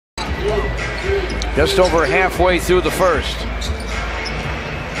Just over halfway through the first.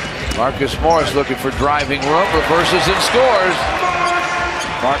 Marcus Morris looking for driving room, reverses and scores.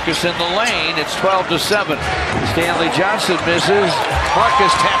 Marcus in the lane, it's 12-7. Stanley Johnson misses,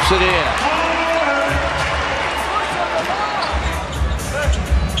 Marcus taps it in.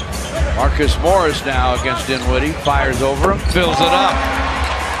 Marcus Morris now against Dinwiddie, fires over him, fills it up.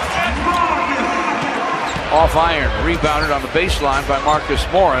 Off iron, rebounded on the baseline by Marcus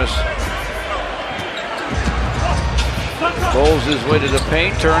Morris. Rolls his way to the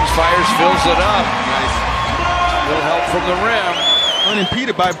paint, turns, fires, fills it up. Nice. Little help from the rim.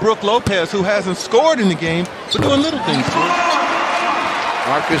 Unimpeded by Brook Lopez, who hasn't scored in the game, but doing little things for it.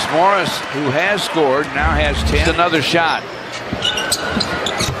 Marcus Morris, who has scored, now has 10. Another shot.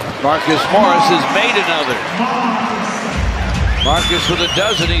 Marcus Morris has made another. Marcus with a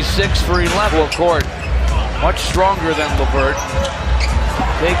dozen, he's 6 for 11. Court, much stronger than LeVert.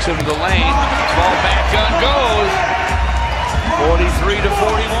 Takes him to the lane, ball back gun goes. 43-41.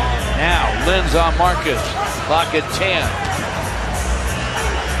 Now, Lynn's on Marcus. Clock at 10.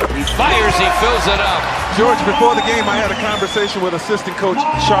 He fires, he fills it up. George, before the game, I had a conversation with assistant coach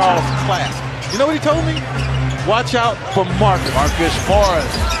Charles Class. You know what he told me? Watch out for Marcus. Marcus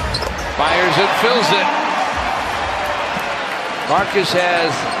Morris fires and fills it. Marcus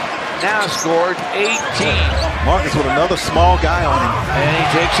has now scored 18. Marcus with another small guy on him. And he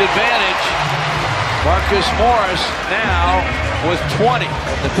takes advantage. Marcus Morris now with 20.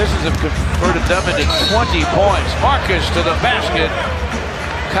 The Pistons have converted them into 20 points. Marcus to the basket.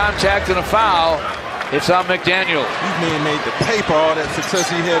 Contact and a foul. It's on McDaniel. This man made the pay for all that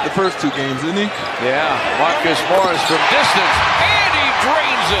success he had the first 2 games, didn't he? Yeah, Marcus Morris from distance, and he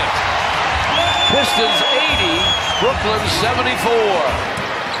drains it. Pistons 80, Brooklyn 74.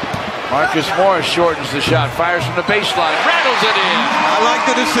 Marcus Morris shortens the shot, fires from the baseline, rattles it in. I like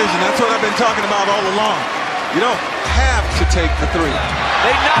the decision. That's what I've been talking about all along. You don't have to take the 3.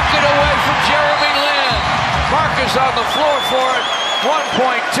 They knock it away from Jeremy Lin. Marcus on the floor for it.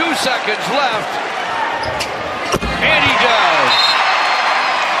 1.2 seconds left. And he does.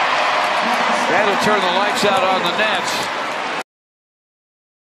 That'll turn the lights out on the Nets.